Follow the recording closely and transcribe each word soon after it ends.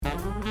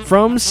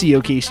From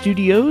COK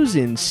Studios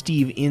in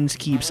Steve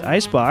Inskeep's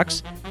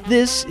Icebox,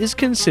 this is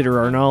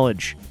Consider Our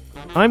Knowledge.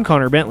 I'm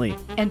Connor Bentley.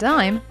 And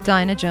I'm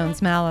Dinah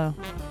Jones-Mallow.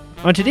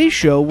 On today's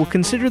show, we'll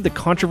consider the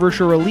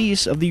controversial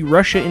release of the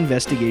Russia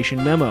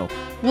investigation memo.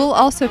 We'll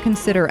also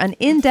consider an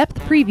in-depth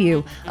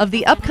preview of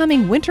the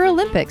upcoming Winter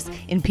Olympics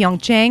in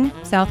Pyeongchang,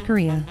 South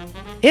Korea.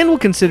 And we'll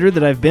consider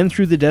that I've been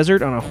through the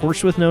desert on a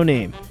horse with no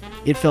name.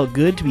 It felt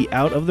good to be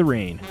out of the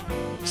rain.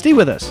 Stay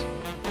with us.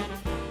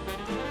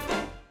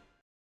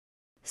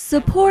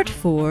 Support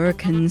for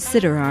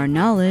Consider Our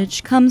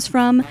Knowledge comes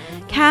from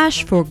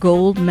Cash for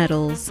Gold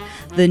Medals,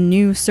 the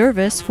new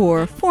service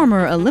for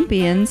former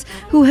Olympians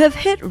who have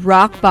hit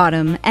rock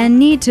bottom and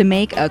need to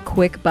make a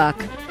quick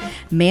buck.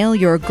 Mail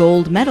your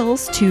gold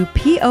medals to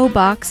P.O.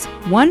 Box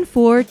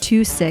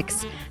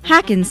 1426,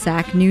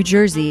 Hackensack, New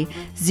Jersey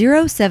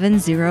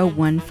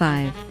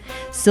 07015.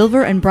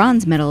 Silver and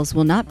bronze medals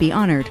will not be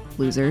honored,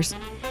 losers.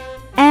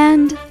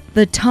 And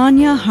the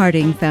Tonya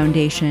Harding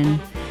Foundation,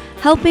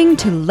 helping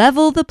to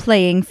level the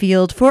playing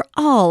field for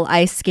all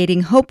ice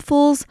skating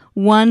hopefuls,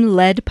 one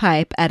lead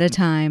pipe at a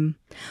time.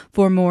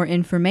 For more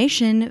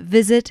information,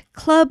 visit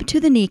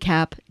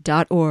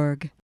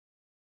clubtothe-kneecap.org.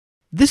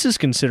 This is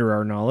Consider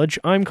Our Knowledge.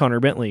 I'm Connor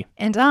Bentley.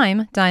 And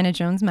I'm Dinah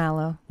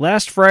Jones-Mallow.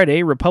 Last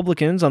Friday,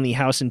 Republicans on the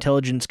House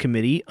Intelligence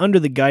Committee,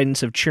 under the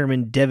guidance of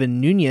Chairman Devin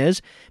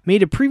Nunes,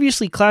 made a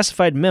previously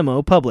classified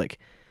memo public.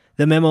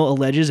 The memo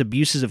alleges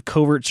abuses of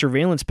covert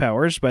surveillance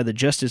powers by the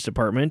Justice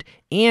Department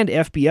and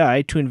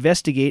FBI to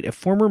investigate a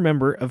former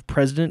member of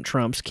President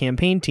Trump's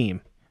campaign team.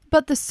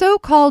 But the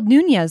so-called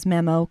Nunes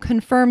Memo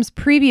confirms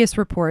previous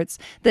reports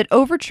that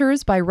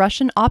overtures by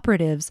Russian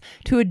operatives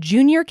to a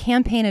junior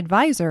campaign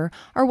advisor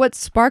are what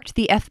sparked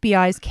the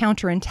FBI's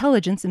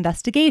counterintelligence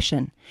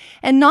investigation,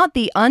 and not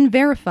the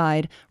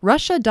unverified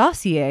Russia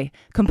dossier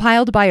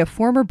compiled by a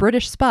former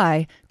British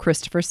spy,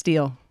 Christopher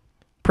Steele.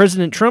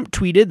 President Trump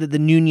tweeted that the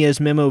Nunes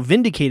memo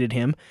vindicated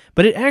him,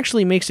 but it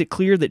actually makes it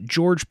clear that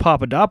George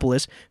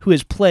Papadopoulos, who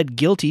has pled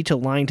guilty to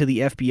lying to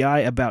the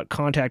FBI about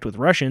contact with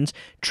Russians,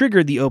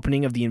 triggered the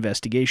opening of the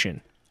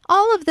investigation.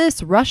 All of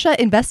this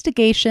Russia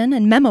investigation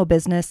and memo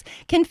business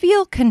can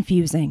feel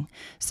confusing.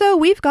 So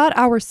we've got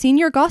our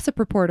senior gossip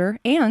reporter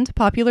and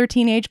popular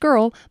teenage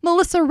girl,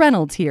 Melissa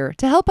Reynolds, here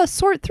to help us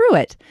sort through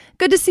it.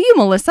 Good to see you,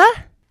 Melissa.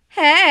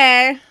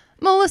 Hey!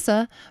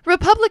 Melissa,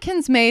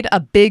 Republicans made a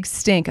big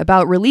stink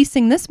about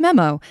releasing this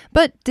memo,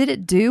 but did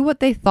it do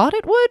what they thought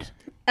it would?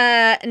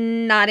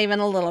 Not even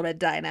a little bit,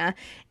 Dinah.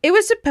 It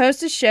was supposed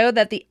to show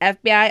that the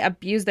FBI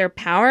abused their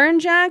power in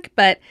Jack,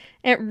 but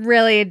it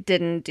really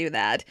didn't do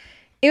that.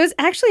 It was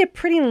actually a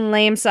pretty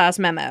lame sauce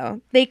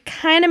memo. They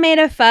kind of made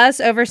a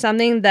fuss over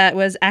something that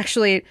was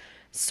actually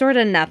sort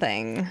of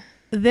nothing.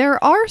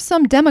 There are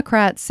some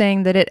Democrats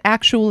saying that it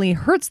actually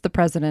hurts the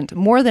president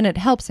more than it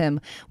helps him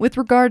with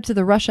regard to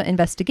the Russia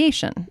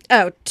investigation.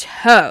 Oh,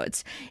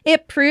 toads.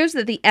 It proves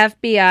that the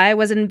FBI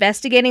was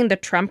investigating the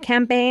Trump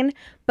campaign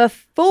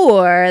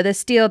before the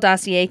Steele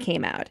dossier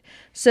came out.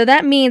 So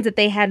that means that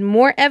they had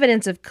more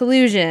evidence of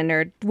collusion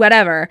or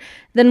whatever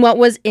than what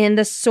was in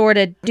the sort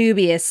of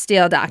dubious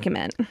Steele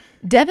document.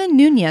 Devin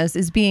Nunes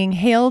is being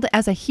hailed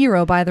as a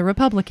hero by the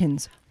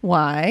Republicans.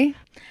 Why?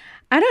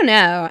 I don't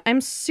know. I'm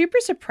super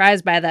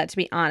surprised by that, to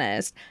be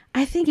honest.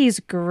 I think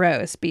he's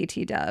gross,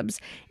 BT dubs.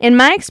 In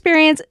my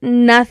experience,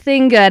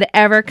 nothing good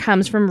ever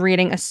comes from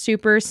reading a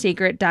super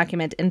secret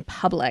document in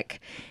public.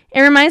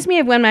 It reminds me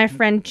of when my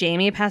friend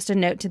Jamie passed a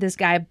note to this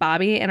guy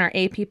Bobby in our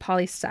AP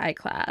Poli-Sci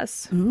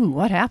class. Ooh,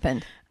 what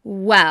happened?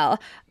 Well,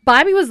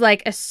 Bobby was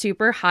like a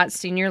super hot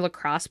senior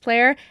lacrosse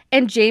player,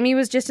 and Jamie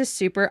was just a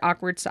super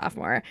awkward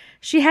sophomore.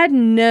 She had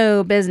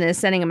no business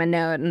sending him a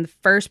note in the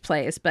first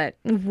place, but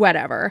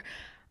whatever.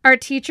 Our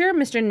teacher,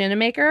 Mr.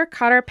 Nunes,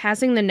 caught her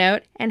passing the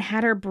note and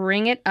had her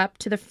bring it up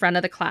to the front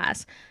of the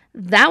class.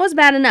 That was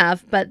bad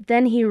enough, but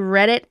then he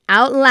read it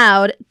out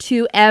loud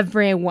to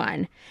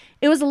everyone.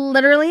 It was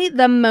literally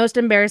the most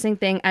embarrassing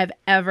thing I've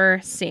ever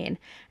seen.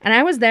 And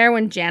I was there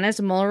when Janice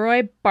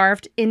Mulroy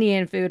barfed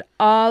Indian food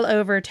all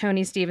over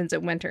Tony Stevens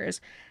at Winters.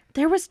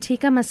 There was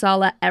tikka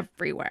masala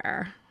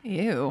everywhere.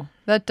 Ew,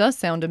 that does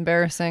sound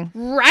embarrassing.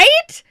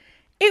 Right?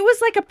 It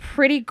was like a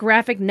pretty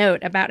graphic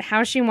note about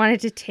how she wanted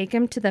to take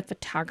him to the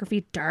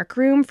photography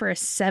darkroom for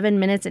 7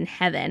 minutes in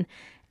heaven,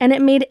 and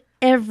it made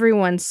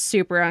everyone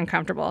super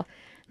uncomfortable.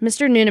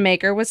 Mr.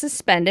 Nunes was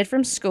suspended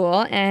from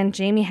school, and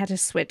Jamie had to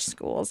switch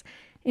schools.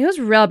 It was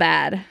real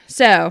bad.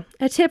 So,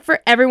 a tip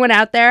for everyone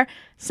out there,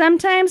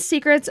 sometimes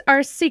secrets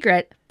are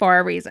secret for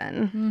a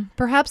reason.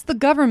 Perhaps the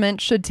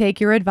government should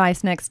take your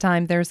advice next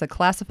time there's a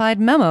classified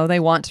memo they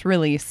want to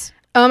release.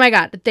 Oh my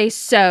god, they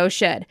so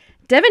should.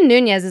 Devin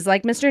Nunes is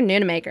like Mr.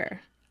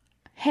 Nunes.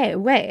 Hey,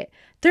 wait.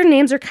 Their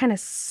names are kind of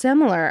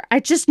similar. I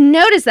just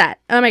noticed that.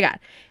 Oh my god.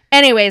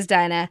 Anyways,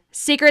 Dinah,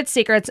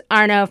 secrets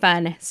are no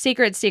fun.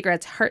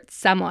 Secrets hurt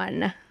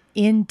someone.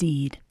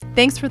 Indeed.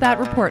 Thanks for that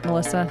report,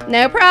 Melissa.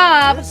 No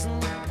prob.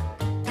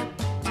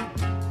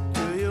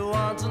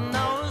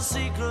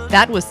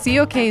 That was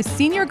COK's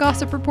senior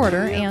gossip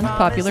reporter and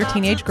popular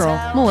teenage girl,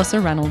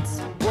 Melissa Reynolds.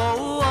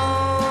 Whoa,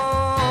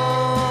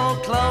 whoa,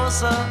 close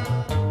closer.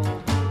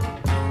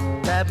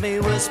 Let me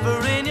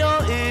whisper in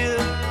your ear.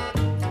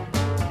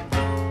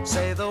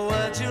 Say the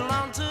words you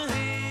long to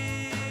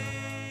hear.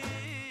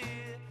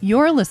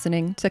 You're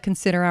listening to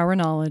Consider Our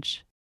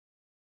Knowledge.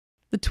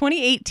 The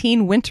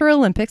 2018 Winter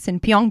Olympics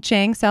in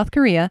Pyeongchang, South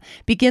Korea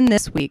begin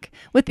this week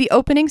with the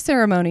opening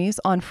ceremonies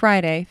on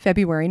Friday,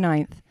 February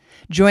 9th.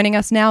 Joining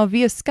us now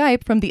via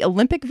Skype from the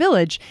Olympic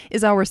Village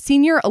is our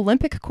senior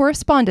Olympic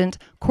correspondent,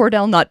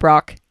 Cordell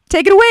Nutbrock.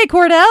 Take it away,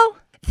 Cordell!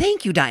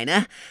 Thank you,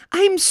 Dinah.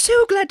 I'm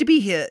so glad to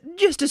be here,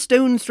 just a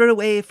stone's throw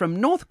away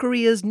from North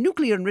Korea's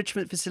nuclear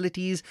enrichment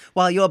facilities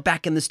while you're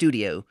back in the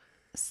studio.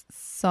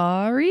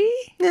 Sorry?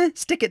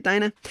 Stick it,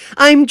 Dinah.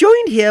 I'm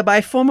joined here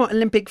by former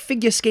Olympic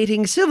figure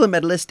skating silver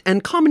medalist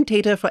and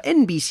commentator for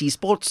NBC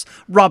Sports,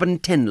 Robin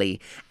Tenley,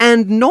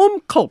 and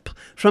Norm Culp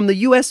from the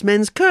U.S.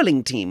 men's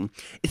curling team.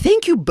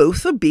 Thank you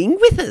both for being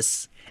with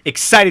us.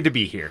 Excited to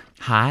be here.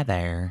 Hi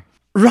there.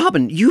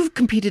 Robin, you've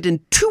competed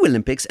in 2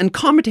 Olympics and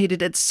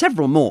commentated at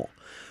several more.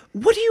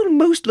 What are you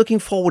most looking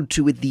forward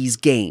to with these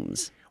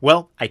games?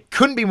 Well, I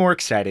couldn't be more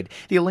excited.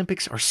 The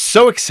Olympics are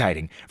so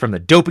exciting. From the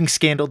doping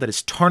scandal that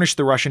has tarnished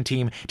the Russian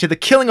team, to the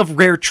killing of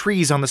rare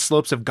trees on the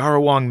slopes of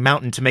Garawang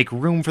Mountain to make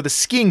room for the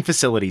skiing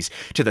facilities,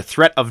 to the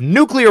threat of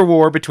nuclear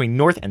war between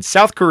North and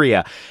South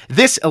Korea.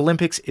 This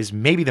Olympics is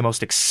maybe the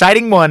most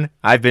exciting one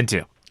I've been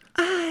to.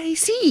 I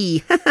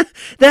see.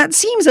 That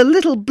seems a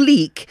little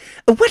bleak.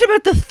 What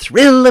about the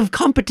thrill of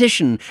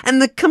competition and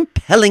the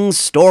compelling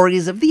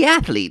stories of the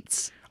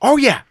athletes? Oh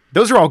yeah,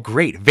 those are all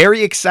great,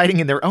 very exciting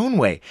in their own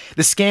way.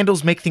 The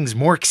scandals make things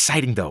more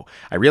exciting though.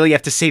 I really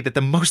have to say that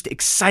the most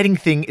exciting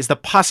thing is the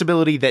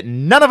possibility that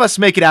none of us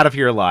make it out of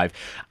here alive.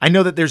 I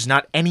know that there's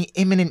not any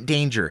imminent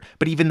danger,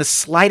 but even the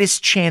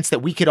slightest chance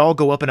that we could all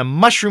go up in a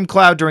mushroom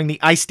cloud during the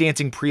ice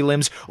dancing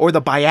prelims, or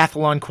the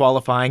biathlon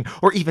qualifying,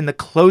 or even the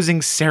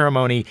closing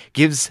ceremony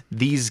gives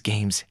these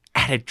games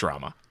added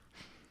drama.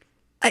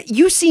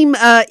 You seem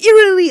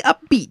eerily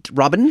upbeat,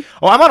 Robin.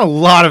 Oh, I'm on a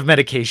lot of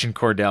medication,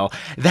 Cordell.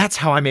 That's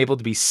how I'm able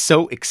to be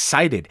so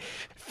excited.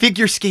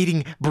 Figure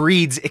skating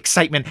breeds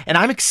excitement, and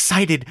I'm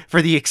excited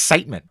for the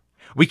excitement.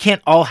 We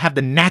can't all have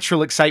the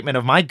natural excitement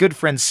of my good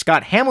friend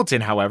Scott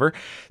Hamilton, however.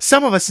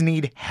 Some of us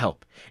need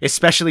help,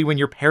 especially when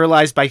you're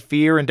paralyzed by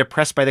fear and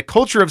depressed by the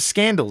culture of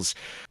scandals.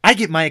 I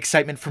get my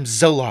excitement from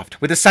Zoloft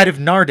with a side of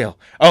Nardil.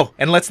 Oh,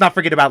 and let's not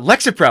forget about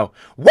Lexapro.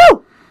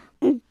 Woo!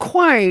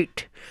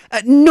 Quite.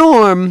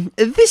 Norm,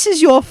 this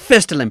is your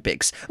first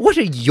Olympics. What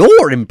are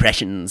your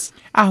impressions?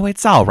 Oh,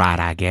 it's all right,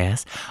 I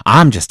guess.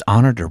 I'm just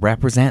honored to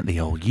represent the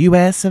old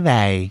U.S. of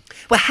A.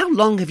 Well, how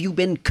long have you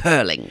been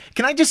curling?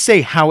 Can I just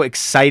say how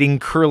exciting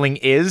curling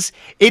is?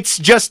 It's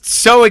just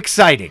so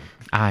exciting.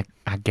 I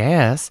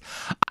guess.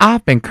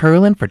 I've been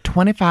curling for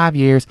 25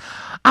 years.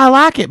 I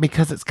like it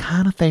because it's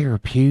kind of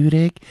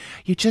therapeutic.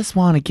 You just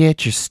want to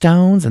get your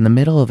stones in the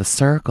middle of a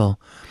circle.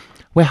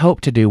 We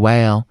hope to do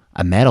well.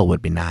 A medal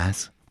would be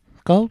nice.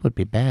 Gold would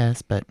be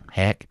best, but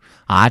heck,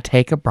 I'd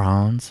take a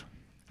bronze.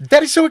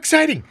 That is so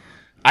exciting.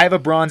 I have a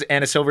bronze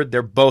and a silver.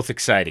 They're both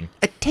exciting.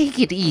 Take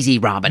it easy,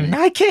 Robin.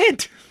 I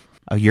can't.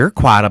 Oh, you're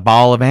quite a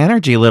ball of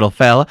energy, little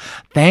fella.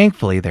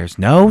 Thankfully, there's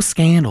no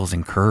scandals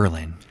in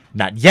curling.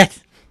 Not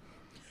yet.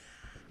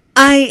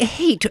 I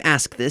hate to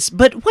ask this,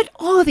 but what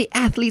are the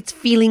athletes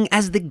feeling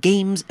as the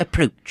games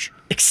approach?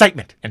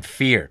 Excitement and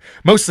fear.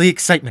 Mostly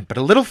excitement, but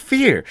a little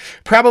fear.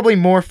 Probably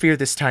more fear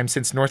this time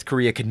since North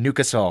Korea could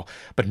nuke us all,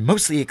 but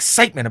mostly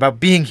excitement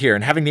about being here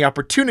and having the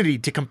opportunity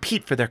to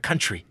compete for their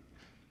country.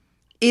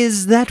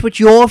 Is that what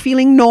you're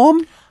feeling,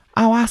 Norm?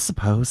 Oh, I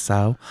suppose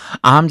so.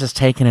 I'm just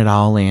taking it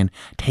all in,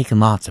 taking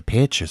lots of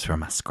pictures for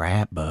my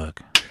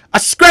scrapbook. A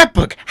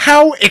scrapbook!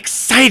 How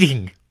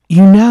exciting!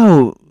 You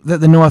know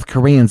that the North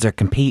Koreans are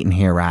competing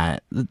here,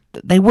 right?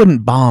 They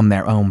wouldn't bomb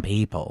their own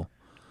people.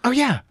 Oh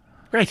yeah,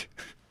 right.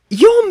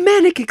 Your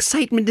manic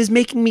excitement is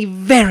making me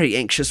very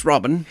anxious,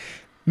 Robin.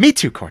 Me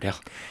too, Cordell.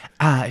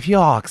 If you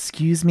all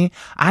excuse me,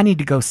 I need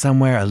to go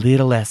somewhere a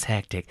little less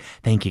hectic.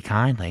 Thank you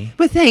kindly.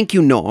 Well, thank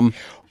you, Norm.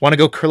 Want to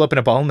go curl up in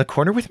a ball in the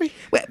corner with me?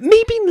 Well,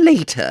 maybe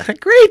later.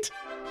 Great!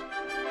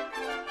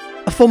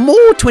 For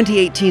more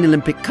 2018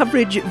 Olympic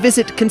coverage,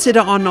 visit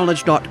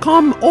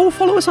considerourknowledge.com or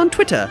follow us on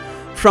Twitter.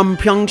 From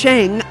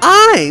Pyeongchang,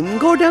 I'm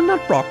Cordell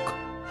Nutbrock.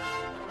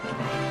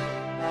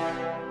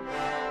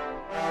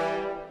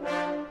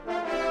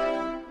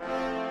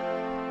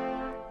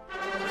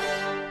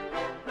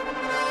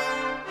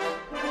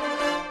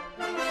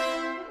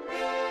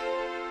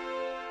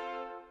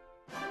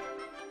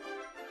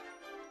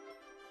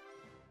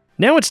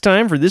 Now it's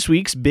time for this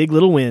week's Big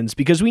Little Wins,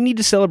 because we need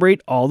to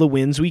celebrate all the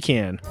wins we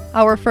can.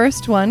 Our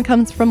first one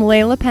comes from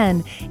Layla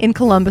Penn in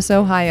Columbus,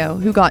 Ohio,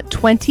 who got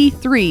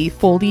 23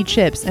 foldy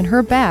chips in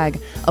her bag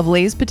of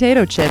Lay's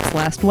potato chips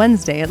last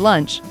Wednesday at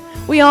lunch.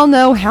 We all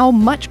know how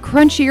much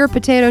crunchier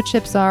potato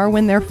chips are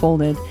when they're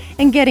folded,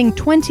 and getting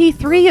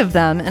 23 of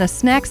them in a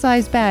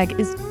snack-sized bag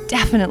is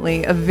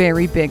definitely a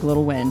very big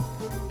little win.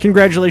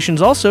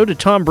 Congratulations also to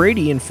Tom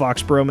Brady in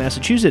Foxborough,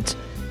 Massachusetts.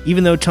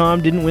 Even though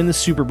Tom didn't win the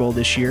Super Bowl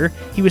this year,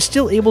 he was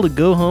still able to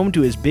go home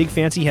to his big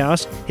fancy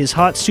house, his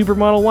hot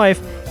supermodel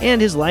wife,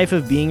 and his life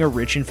of being a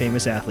rich and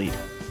famous athlete.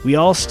 We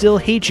all still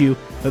hate you,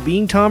 but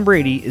being Tom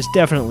Brady is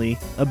definitely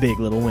a big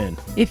little win.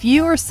 If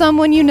you or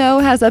someone you know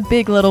has a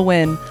big little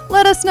win,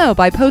 let us know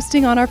by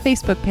posting on our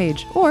Facebook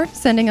page or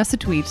sending us a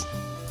tweet.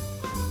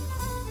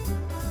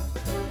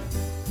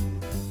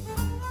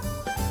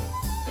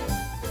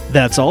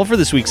 That's all for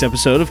this week's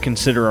episode of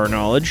Consider Our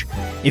Knowledge.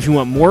 If you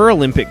want more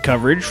Olympic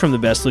coverage from the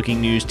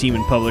best-looking news team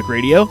in public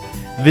radio,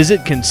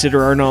 visit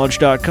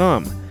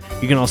considerourknowledge.com.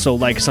 You can also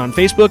like us on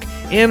Facebook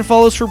and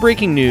follow us for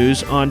breaking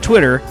news on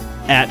Twitter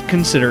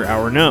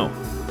 @ConsiderOurKnow.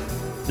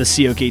 The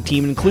COK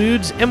team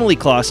includes Emily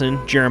Clausen,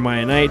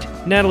 Jeremiah Knight,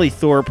 Natalie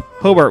Thorpe,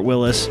 Hobart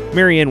Willis,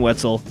 Marianne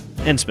Wetzel,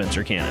 and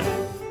Spencer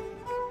Cannon.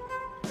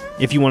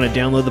 If you want to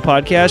download the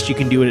podcast, you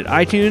can do it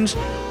at iTunes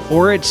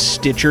or at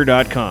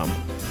Stitcher.com.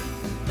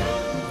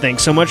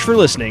 Thanks so much for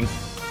listening.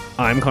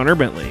 I'm Connor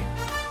Bentley.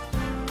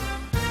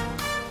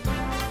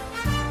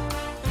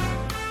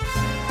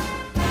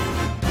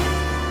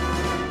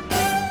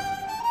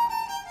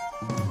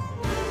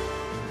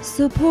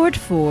 Support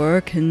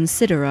for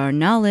Consider Our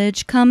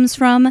Knowledge comes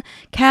from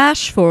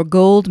Cash for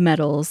Gold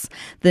Medals,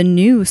 the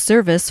new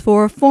service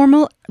for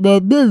former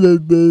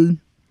Olympians.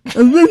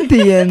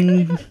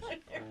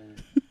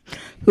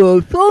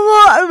 For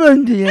former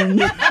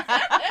Olympians.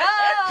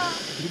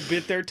 Who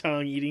bit their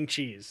tongue eating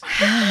cheese.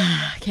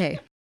 Okay.